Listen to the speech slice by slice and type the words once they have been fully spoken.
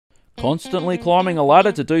Constantly climbing a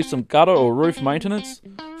ladder to do some gutter or roof maintenance?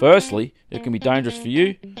 Firstly, it can be dangerous for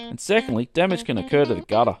you, and secondly, damage can occur to the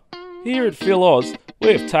gutter. Here at Phil Oz,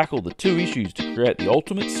 we have tackled the two issues to create the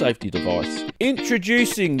ultimate safety device.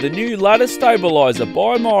 Introducing the new Ladder Stabiliser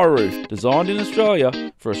by MYRUF, designed in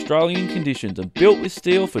Australia for Australian conditions and built with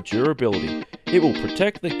steel for durability. It will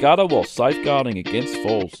protect the gutter while safeguarding against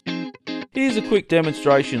falls. Here's a quick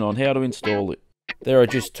demonstration on how to install it. There are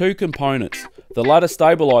just two components, the ladder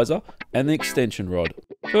stabiliser and the extension rod.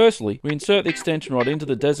 Firstly, we insert the extension rod into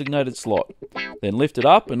the designated slot, then lift it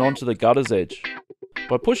up and onto the gutter's edge.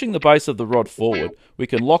 By pushing the base of the rod forward, we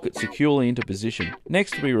can lock it securely into position.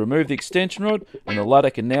 Next, we remove the extension rod and the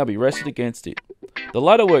ladder can now be rested against it. The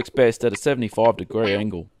ladder works best at a 75-degree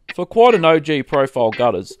angle. For quite an OG profile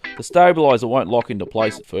gutters, the stabiliser won't lock into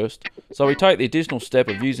place at first, so we take the additional step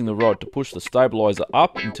of using the rod to push the stabiliser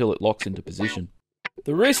up until it locks into position.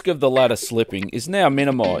 The risk of the ladder slipping is now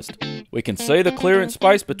minimised. We can see the clearance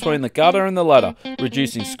space between the gutter and the ladder,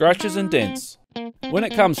 reducing scratches and dents. When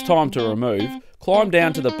it comes time to remove, climb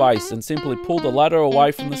down to the base and simply pull the ladder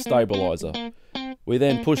away from the stabiliser. We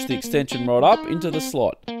then push the extension rod up into the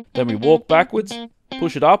slot. Then we walk backwards,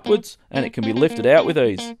 push it upwards, and it can be lifted out with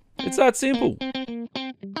ease. It's that simple.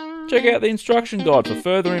 Check out the instruction guide for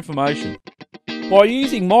further information. By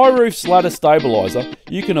using MYRUF's Ladder Stabiliser,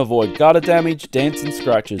 you can avoid gutter damage, dents and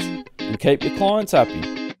scratches, and keep your clients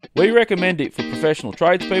happy. We recommend it for professional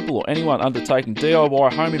tradespeople or anyone undertaking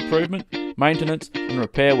DIY home improvement, maintenance and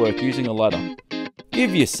repair work using a ladder.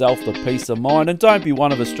 Give yourself the peace of mind and don't be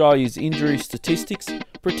one of Australia's injury statistics.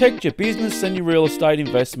 Protect your business and your real estate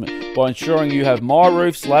investment by ensuring you have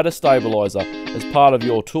MYRUF's Ladder Stabiliser as part of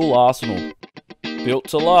your tool arsenal. Built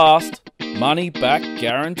to last, money back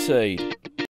guaranteed.